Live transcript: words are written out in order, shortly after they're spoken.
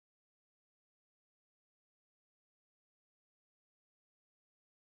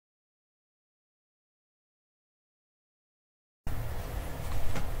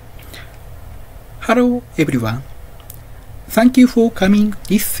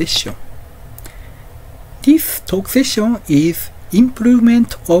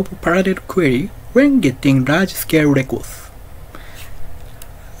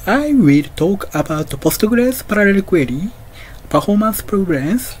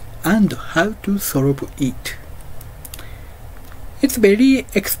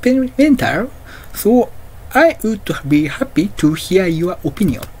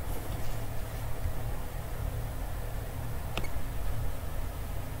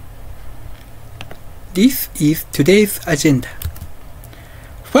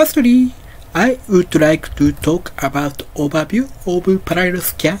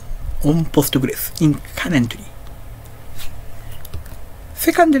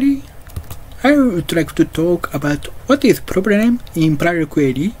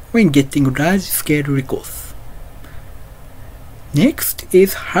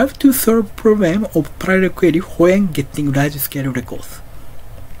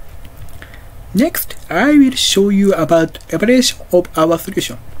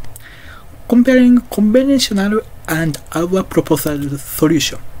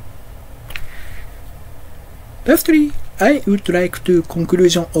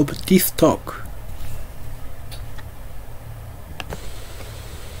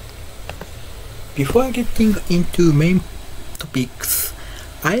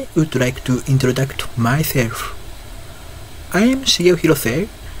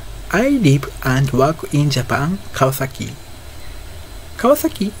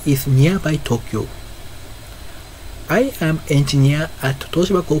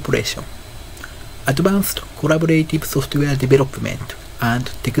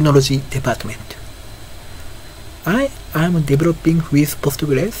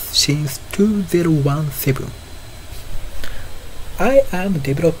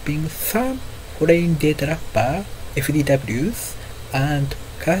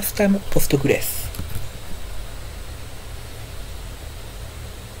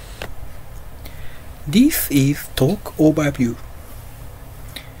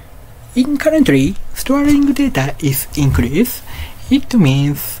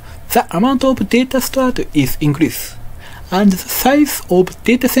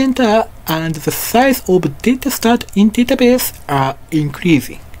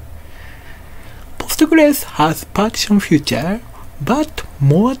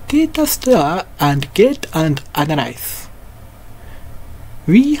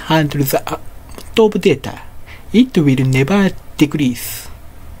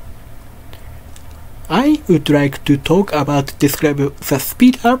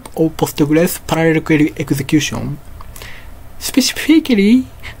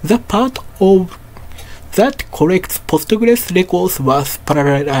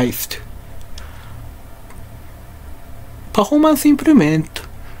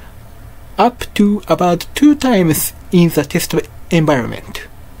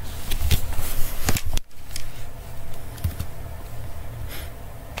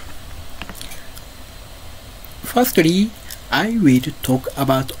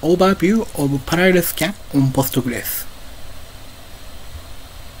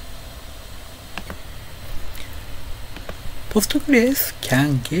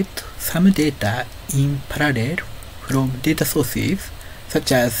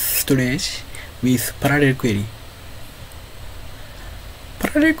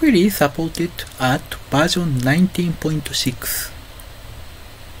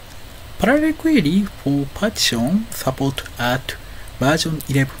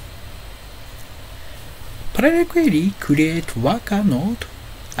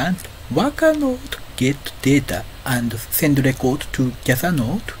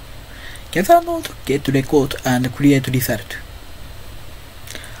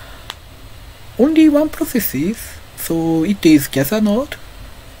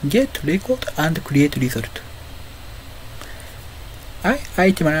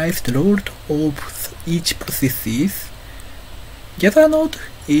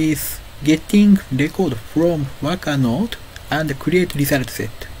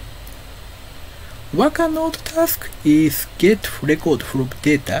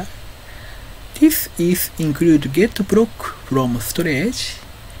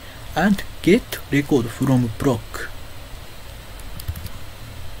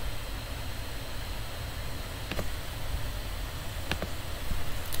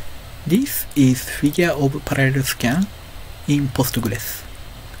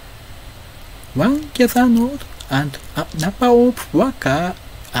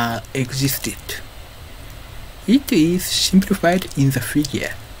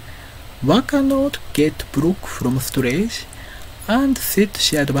worker node get block from storage and set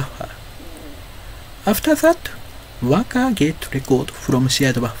shared buffer. After that, worker get record from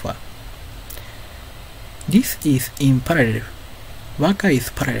shared buffer. This is in parallel. Worker is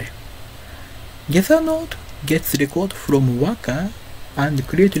parallel. Gather node gets record from worker and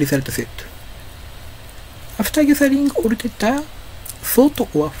create result set. After gathering all data, sort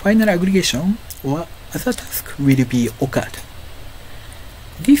or final aggregation or other task will be occurred.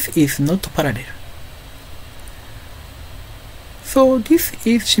 This is not parallel. So this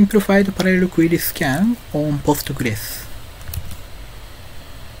is simplified parallel query scan on Postgres.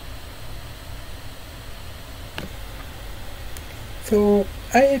 So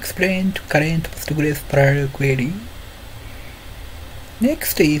I explained current Postgres parallel query.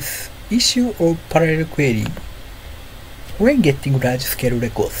 Next is issue of parallel query when getting large-scale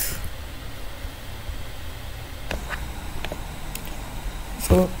records.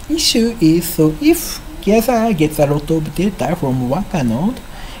 So issue is if gather gets a lot of data from worker node,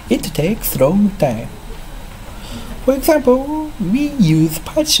 it takes long time. For example, we use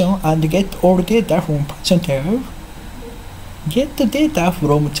Python and get all data from Python 12. Get the data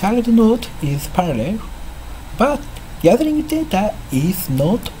from child node is parallel, but gathering data is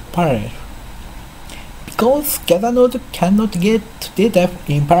not parallel. Because gather node cannot get data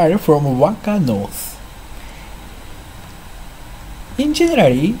in parallel from worker nodes. In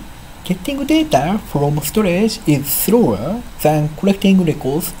general, getting data from storage is slower than collecting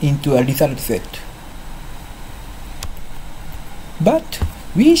records into a result set. But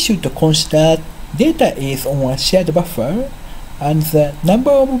we should consider data is on a shared buffer and the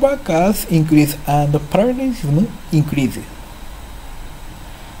number of workers increase and parallelism increases.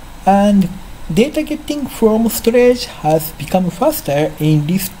 And data getting from storage has become faster in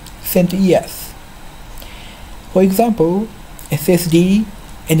recent years. For example, SSD,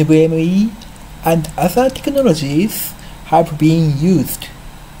 NVMe, and other technologies have been used.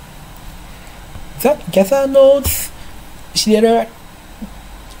 The gather nodes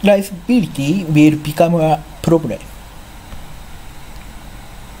serializability will become a problem.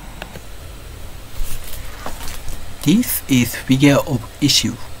 This is figure of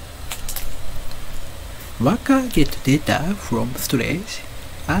issue. Worker get data from storage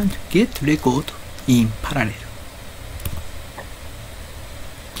and get record in parallel.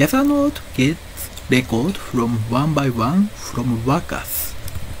 Gather node gets record from one by one from workers.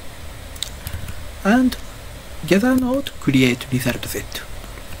 And gather node create result set.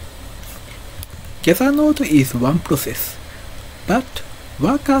 Gather node is one process, but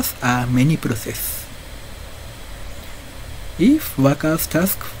workers are many processes. If workers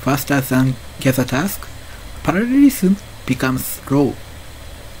task faster than gather task, parallelism becomes low.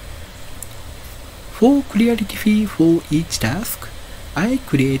 For clarity for each task, I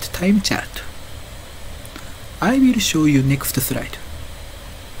create time chart. I will show you next slide.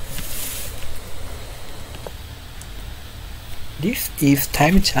 This is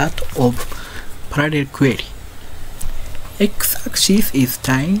time chart of parallel query. X-axis is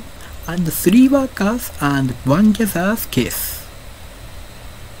time and 3 workers and 1 gather's case.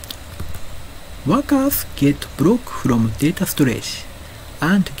 Workers get block from data storage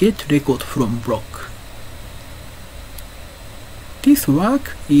and get record from block. This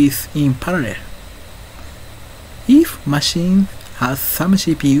work is in parallel. If machine has some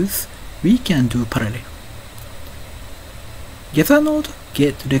CPUs, we can do parallel. Gather node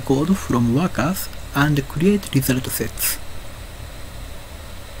get record from workers and create result sets.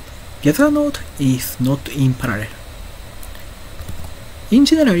 Gather node is not in parallel. In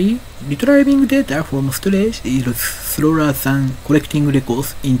general, retrieving data from storage is slower than collecting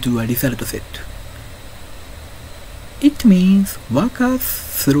records into a result set. It means workers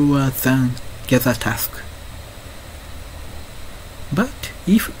slower than gather task. But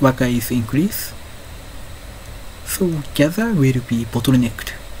if worker is increased, so gather will be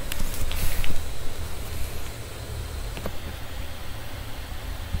bottlenecked.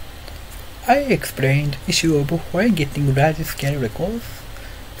 I explained issue of why getting large-scale records.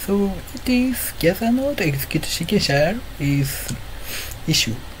 So it is gather node execute sequential is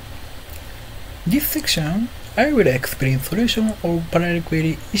issue. This section I will explain solution of parallel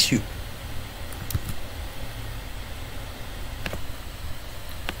query issue.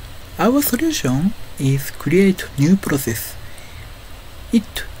 Our solution is create new process.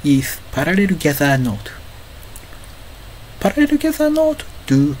 It is parallel gather node. Parallel gather node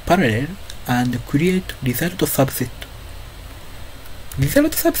do parallel and create result subset.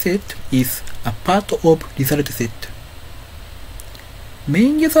 Result subset is a part of result set.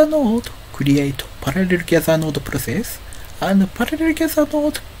 Main gather node create parallel gather node process and parallel gather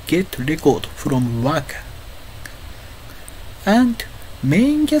node get record from worker, and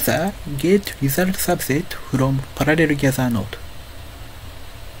main gather get result subset from parallel gather node.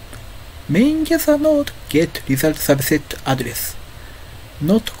 Main gather node get result subset address,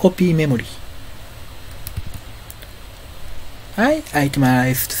 not copy memory. I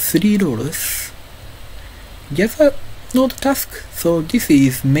itemized 3 roles. Gather node task, so this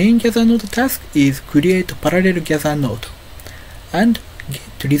is main gather node task is create parallel gather node and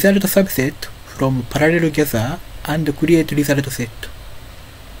get result subset from parallel gather and create result set.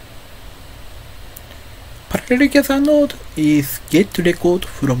 Parallel gather node is get record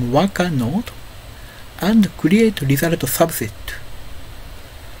from worker node and create result subset.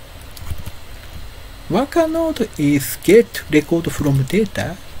 Worker node is get record from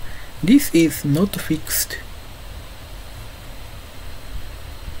data. This is not fixed.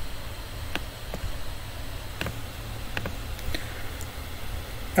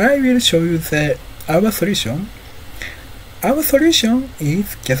 I will show you our solution. Our solution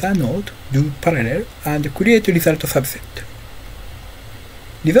is gather node, do parallel, and create result subset.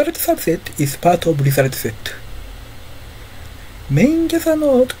 Result subset is part of result set. Main gather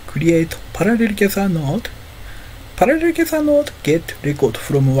node create parallel gather node. Parallel gather node get record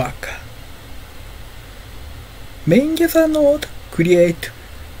from worker. Main gather node create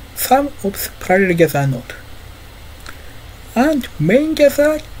sum of parallel gather node. And main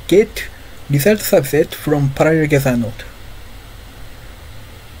gather get result subset from parallel gather node.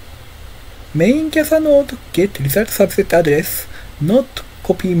 Main gather node get result subset address, not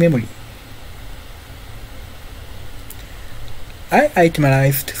copy memory. I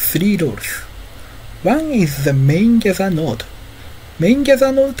itemized 3 roles. One is the main gather node. Main gather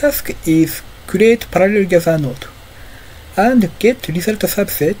node task is create parallel gather node and get result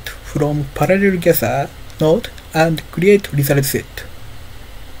subset from parallel gather node and create result set.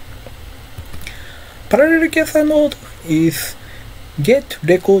 Parallel gather node is get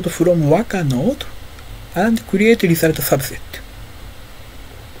record from worker node and create result subset.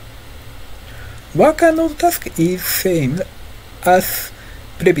 Worker node task is same as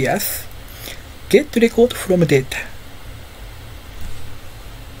previous, get record from data.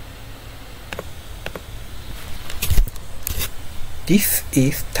 This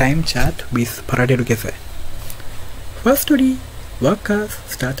is time chart with parallel gather. Firstly, workers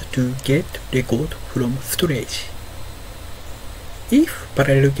start to get record from storage. If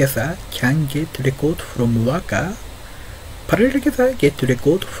parallel gather can get record from worker, parallel gather get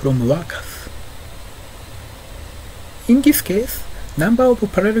record from workers. In this case, number of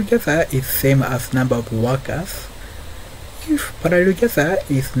parallel gather is same as number of workers. If parallel gather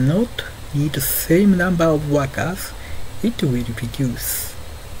is not need same number of workers, it will reduce.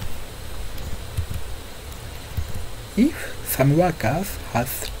 If some workers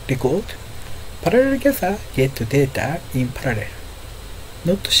has record, parallel gather get data in parallel,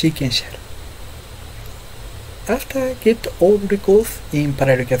 not sequential. After get all records in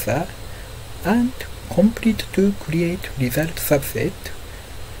parallel gather and complete to create result subset,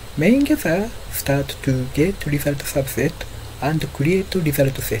 main gather start to get result subset and create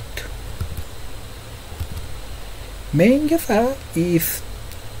result set. Main gather is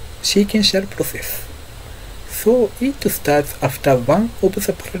sequential process, so it starts after one of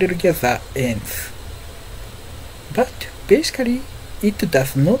the parallel gather ends. But basically, it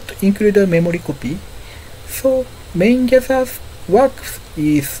does not include a memory copy, so main gather's work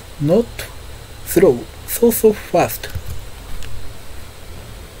is not slow, so fast.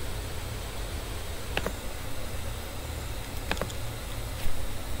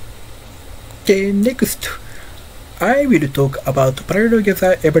 Okay, next, I will talk about parallel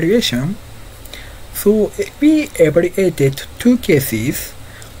gather evaluation. So we evaluated 2 cases.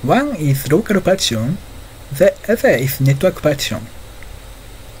 One is local partition, the other is network partition.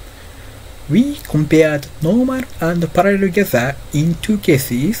 We compared normal and parallel gather in 2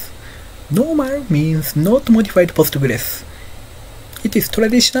 cases. Normal means not modified Postgres. It is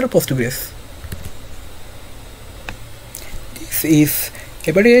traditional Postgres. This is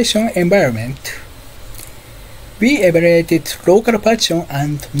evaluation environment. We evaluated local partition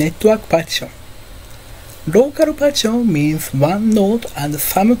and network partition. Local partition means one node and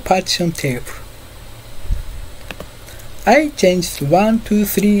some partition table. I changed 1, 2,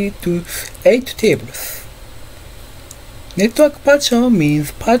 3 to 8 tables. Network partition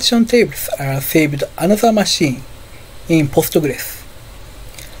means partition tables are saved another machine in Postgres.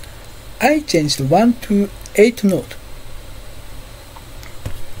 I changed 1 to 8 node.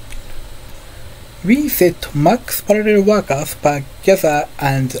 We set max parallel workers per gather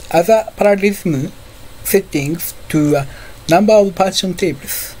and other parallelism settings to number of partition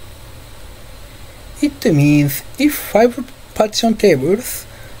tables. It means if 5 partition tables,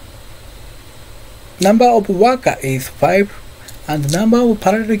 number of worker is 5 and number of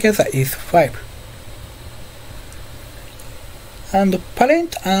parallel gather is 5. And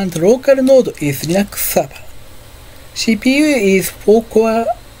parent and local node is Linux server. CPU is 4 core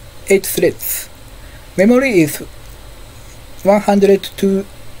 8 threads. Memory is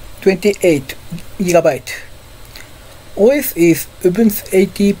 128 GB. OS is Ubuntu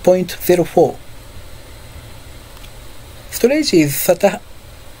 80.04. Storage is SATA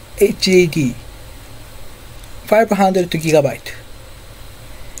HDD 500 GB.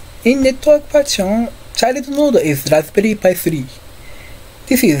 In network partition, child node is Raspberry Pi 3.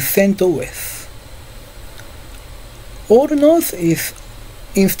 This is CentOS. All nodes is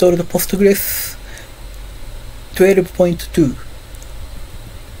installed Postgres 12.2.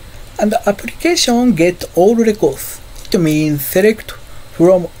 And the application get all records. It means select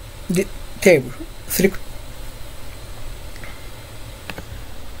from the table.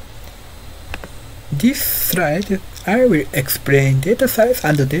 This slide I will explain data size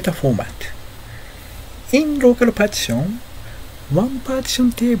and data format. In local partition, one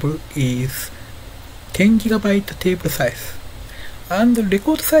partition table is 10 GB table size and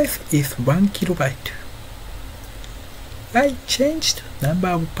record size is 1 KB. I changed number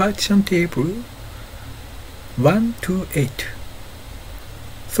of partition table 1 to 8.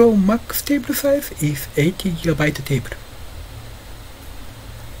 So max table size is 80 GB table.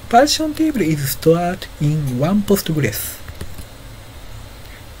 Partition table is stored in one Postgres.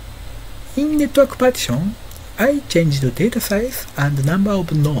 In network partition, I changed the data size and number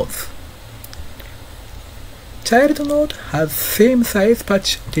of nodes. Child node has same size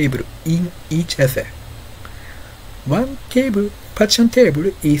partition table in each other. One partition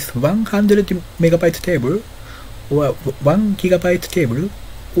table is 100 MB table or 1 GB table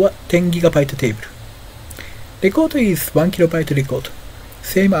or 10 GB table. Record is 1 KB record,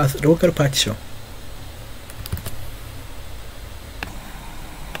 same as local partition.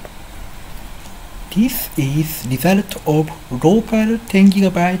 This is result of local 10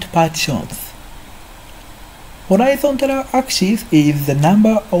 GB partitions. Horizontal axis is the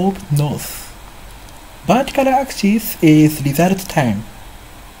number of nodes. Vertical axis is result time.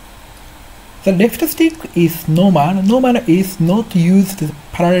 The left stick is normal. Normal is not used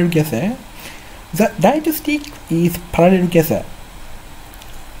parallel gather. The right stick is parallel gather.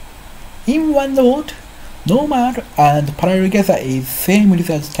 In one node, normal and parallel gather is same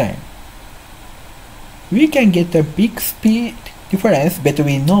result time. We can get a big speed difference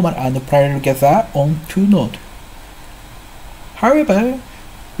between normal and parallel gather on two nodes. However,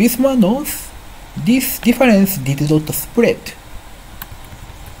 with more nodes, this difference did not spread.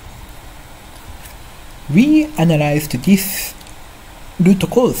 We analyzed this root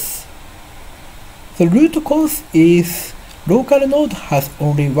cause. The root cause is local node has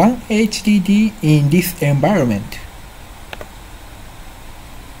only one HDD in this environment.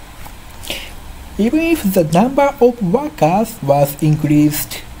 Even if the number of workers was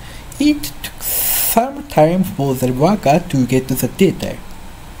increased, it took some time for the worker to get the data.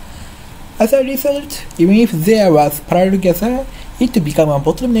 As a result, even if there was parallel gather, it became a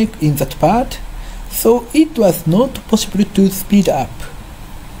bottleneck in that part, so it was not possible to speed up.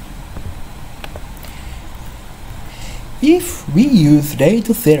 If we use RAID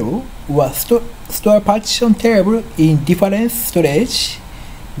 0 or store partition table in different storage,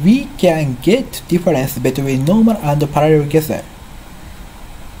 we can get difference between normal and parallel gather.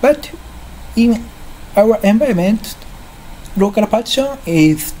 But in our environment, local partition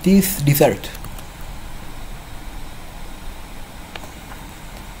is this result.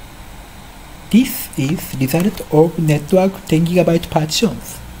 This is result of network 10 GB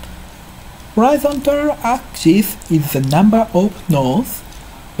partitions. Horizontal axis is the number of nodes.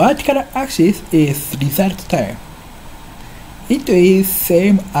 Vertical axis is result time. It is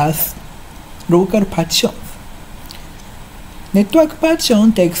same as local partition. Network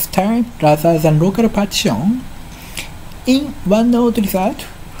partition takes time rather than local partition. In one node result,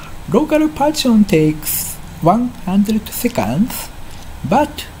 local partition takes 100 seconds,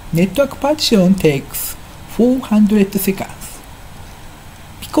 but network partition takes 400 seconds.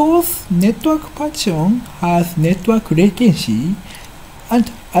 Because network partition has network latency,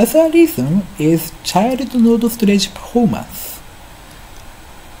 and other reason is child node storage performance.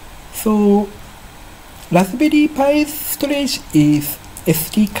 So Raspberry Pi's storage is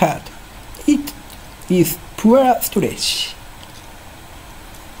SD card. It is poor storage.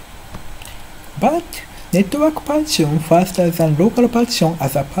 But network partition faster than local partition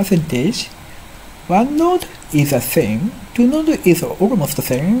as a percentage. One node is the same, 2 nodes is almost the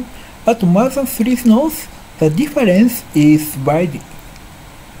same, but more than 3 nodes, the difference is wide.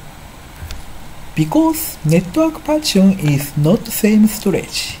 Because network partition is not same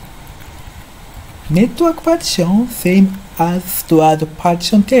storage. Network partition same as stored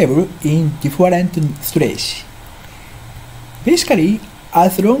partition table in different storage. Basically,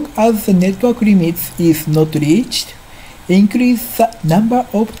 as long as the network limits is not reached, increase the number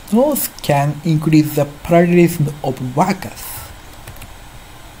of nodes can increase the parallelism of workers.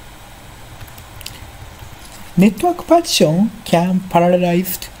 Network partition can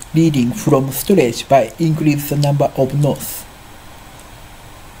parallelize reading from storage by increase the number of nodes.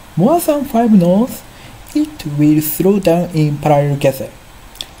 More than 5 nodes, it will slow down in parallel gather.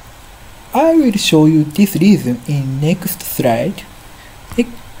 I will show you this reason in next slide.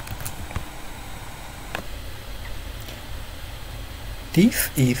 This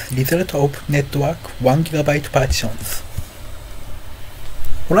is result of network 1 GB partitions.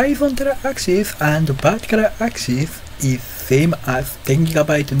 Horizontal axis and vertical axis is same as 10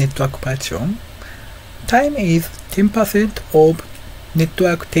 GB network partition. Time is 10% of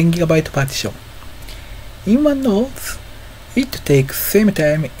network 10 GB partition. In one node, it takes same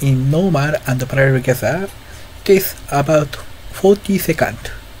time in normal and parallel gather. It is about 40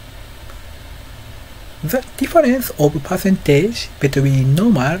 seconds. The difference of percentage between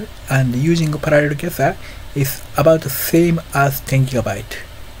normal and using parallel gather is about the same as 10 GB.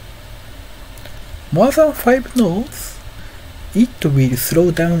 More than 5 nodes, it will slow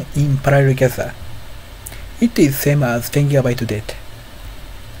down in parallel gather. It is same as 10 GB data.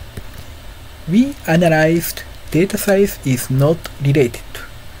 We analyzed data size is not related.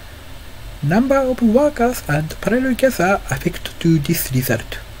 Number of workers and parallel gather affect to this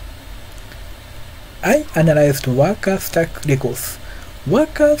result. I analyzed worker stack records.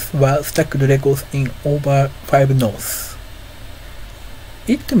 Workers were stacked records in over 5 nodes.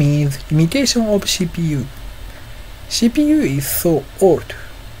 It means limitation of CPU. CPU is so old.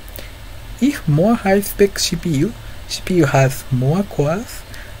 If more high-spec CPU has more cores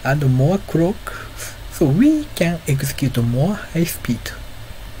and more clock, so we can execute more high speed.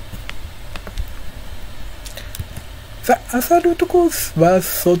 The other root cause was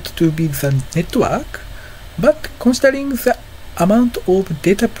thought to be the network, but considering the amount of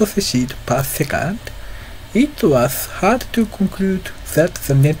data processed per second, it was hard to conclude that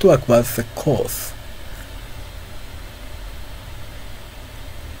the network was the cause.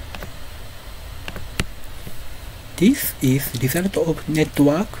 This is result of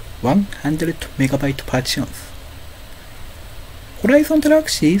network 100 MB partitions. Horizontal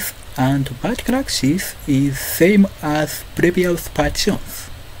axis and vertical axis is same as previous partitions.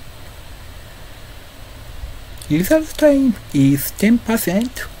 Result time is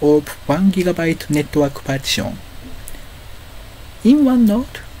 10% of 1 GB network partition. In one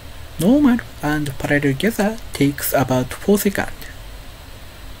node, normal and parallel gather takes about 4 seconds.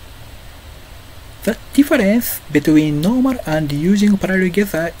 The difference between normal and using parallel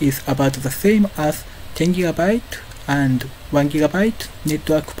gather is about the same as 10 GB and 1 GB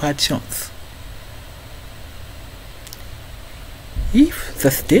network partitions. If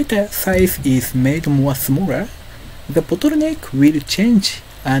the data size is made more smaller, the bottleneck will change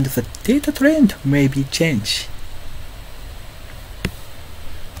and the data trend may be changed.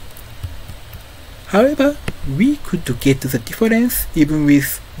 However, we could get the difference even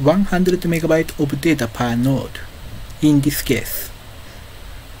with 100 MB of data per node in this case.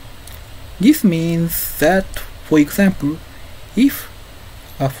 This means that, for example, if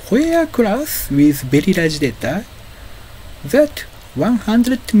a where class with very large data, that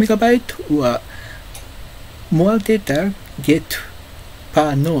 100 MB or more data get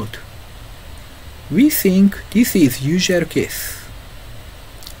per node. We think this is usual case.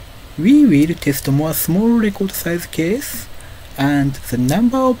 We will test more small record size case and the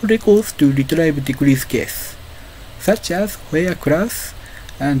number of records to retrieve decrease case, such as where class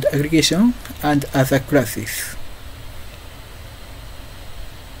and aggregation and other classes.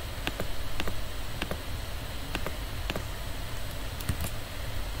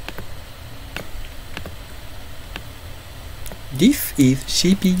 This is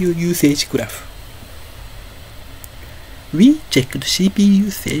CPU usage graph. We checked CPU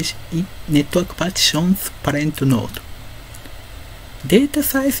usage in network partition's parent node. Data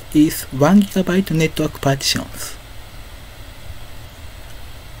size is 1 GB network partitions.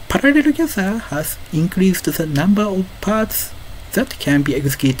 Parallel gather has increased the number of parts that can be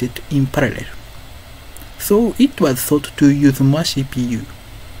executed in parallel, so it was thought to use more CPU.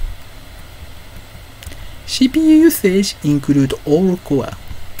 CPU usage include all core.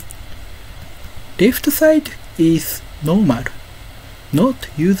 Left side is normal, not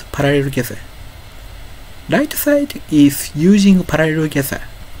use parallel gather. Right side is using parallel gather.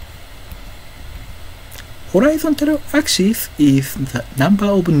 Horizontal axis is the number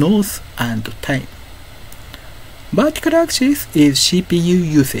of nodes and time. Vertical axis is CPU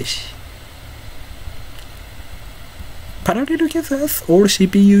usage. Parallel gathers or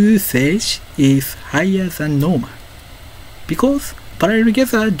CPU usage is higher than normal because parallel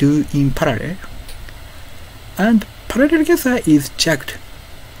gather do in parallel and parallel gather is jagged.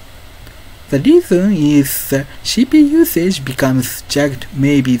 The reason is the CPU usage becomes jagged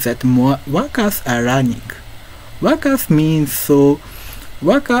maybe that more workers are running. Workers means so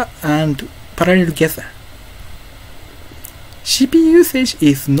worker and parallel gather. CPU usage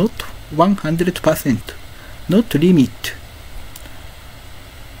is not 100%, not limit.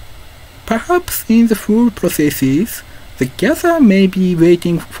 Perhaps in the full processes, the gather may be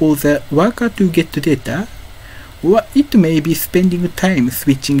waiting for the worker to get data, or it may be spending time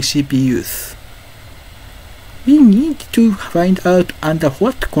switching CPUs. We need to find out under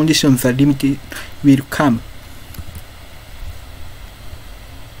what conditions the limit will come.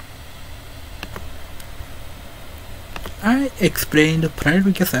 I explained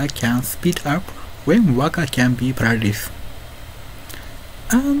parallel gather can speed up when worker can be parallelism.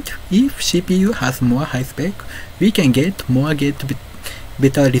 And if CPU has more high spec, we can get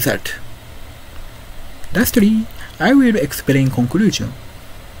better result. Lastly, I will explain conclusion.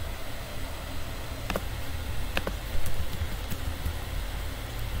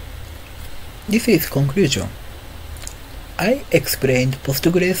 This is conclusion. I explained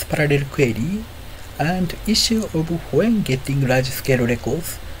Postgres parallel query and issue of when getting large-scale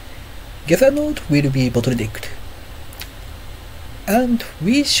records, gather node will be bottlenecked. And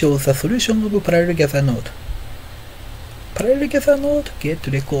we show the solution of parallel gather node. Parallel gather node get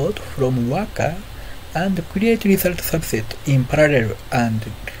record from worker and create result subset in parallel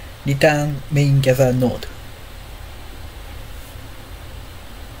and return main gather node.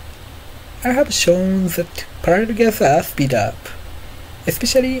 I have shown that parallel gather speed up,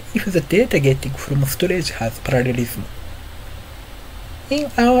 especially if the data getting from storage has parallelism. In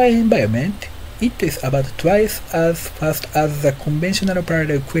our environment, it is about twice as fast as the conventional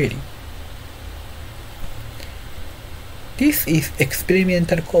parallel query. This is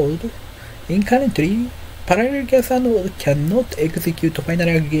experimental code. Currently, parallel gather node cannot execute final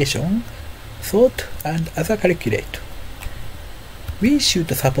aggregation, sort, and other calculate. We should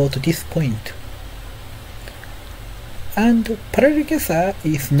support this point. And parallel gather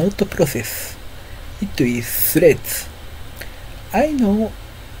is not a process, it is threads. I know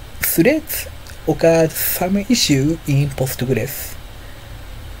threads occurs some issue in Postgres.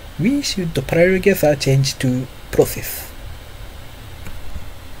 We should parallel gather change to process.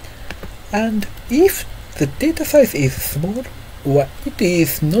 And if the data size is small or it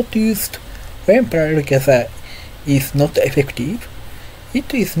is not used when parallel gather is not effective,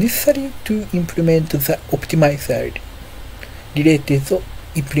 it is necessary to implement the optimizer related to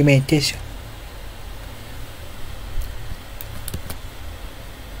implementation.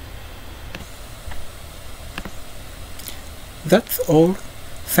 That's all.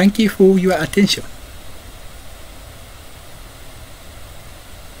 Thank you for your attention.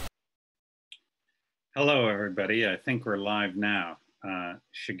 Hello, everybody. I think we're live now.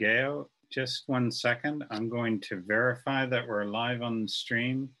 Shigeo, just 1 second. I'm going to verify that we're live on the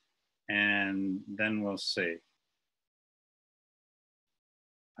stream, and then we'll see.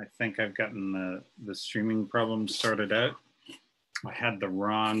 I think I've gotten the streaming problem sorted out. I had the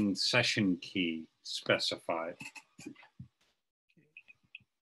wrong session key specified.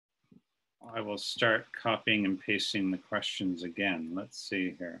 I will start copying and pasting the questions again. Let's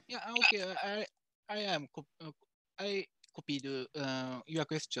see here. Yeah, okay. I copied your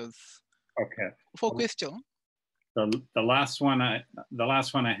questions. Okay. For question. The last one I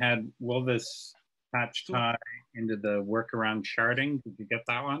had. Will this patch tie into the workaround sharding? Did you get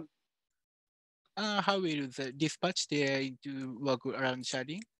that one? How will the dispatch there to work around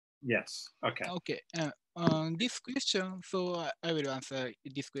sharding? Yes. Okay. Okay. This question. So I will answer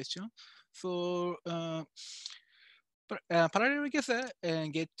this question. So parallel gather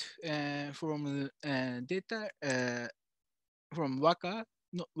get from data from worker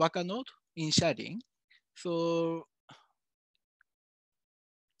node in sharding. So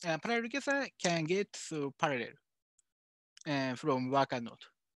parallel gather can get parallel from worker node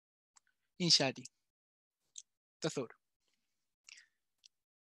in sharding. That's all.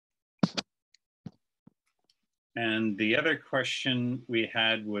 And the other question we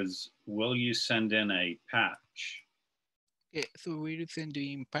had was, will you send in a patch? Okay, so we'll send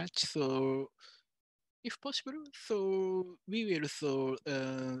in patch. So if possible, so we will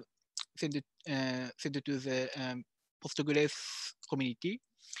send it to the Postgres community.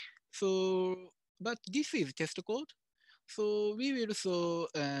 So, but this is test code. So we will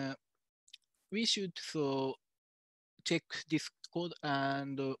we should check this code,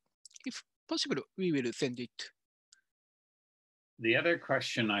 and if possible, we will send it. The other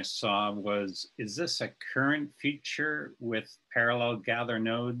question I saw was, is this a current feature with parallel gather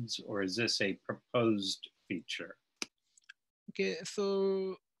nodes, or is this a proposed feature? Okay,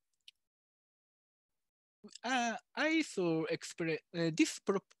 so I express this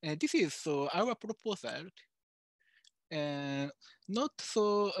is our proposal, not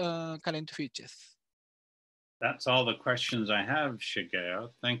current features. That's all the questions I have, Shigeo.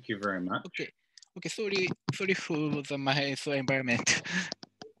 Thank you very much. Okay, sorry for my environment.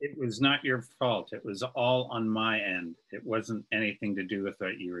 It was not your fault. It was all on my end. It wasn't anything to do with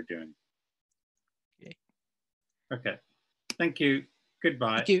what you were doing. Okay. Okay. Thank you.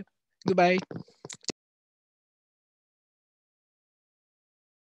 Goodbye. Thank you. Goodbye.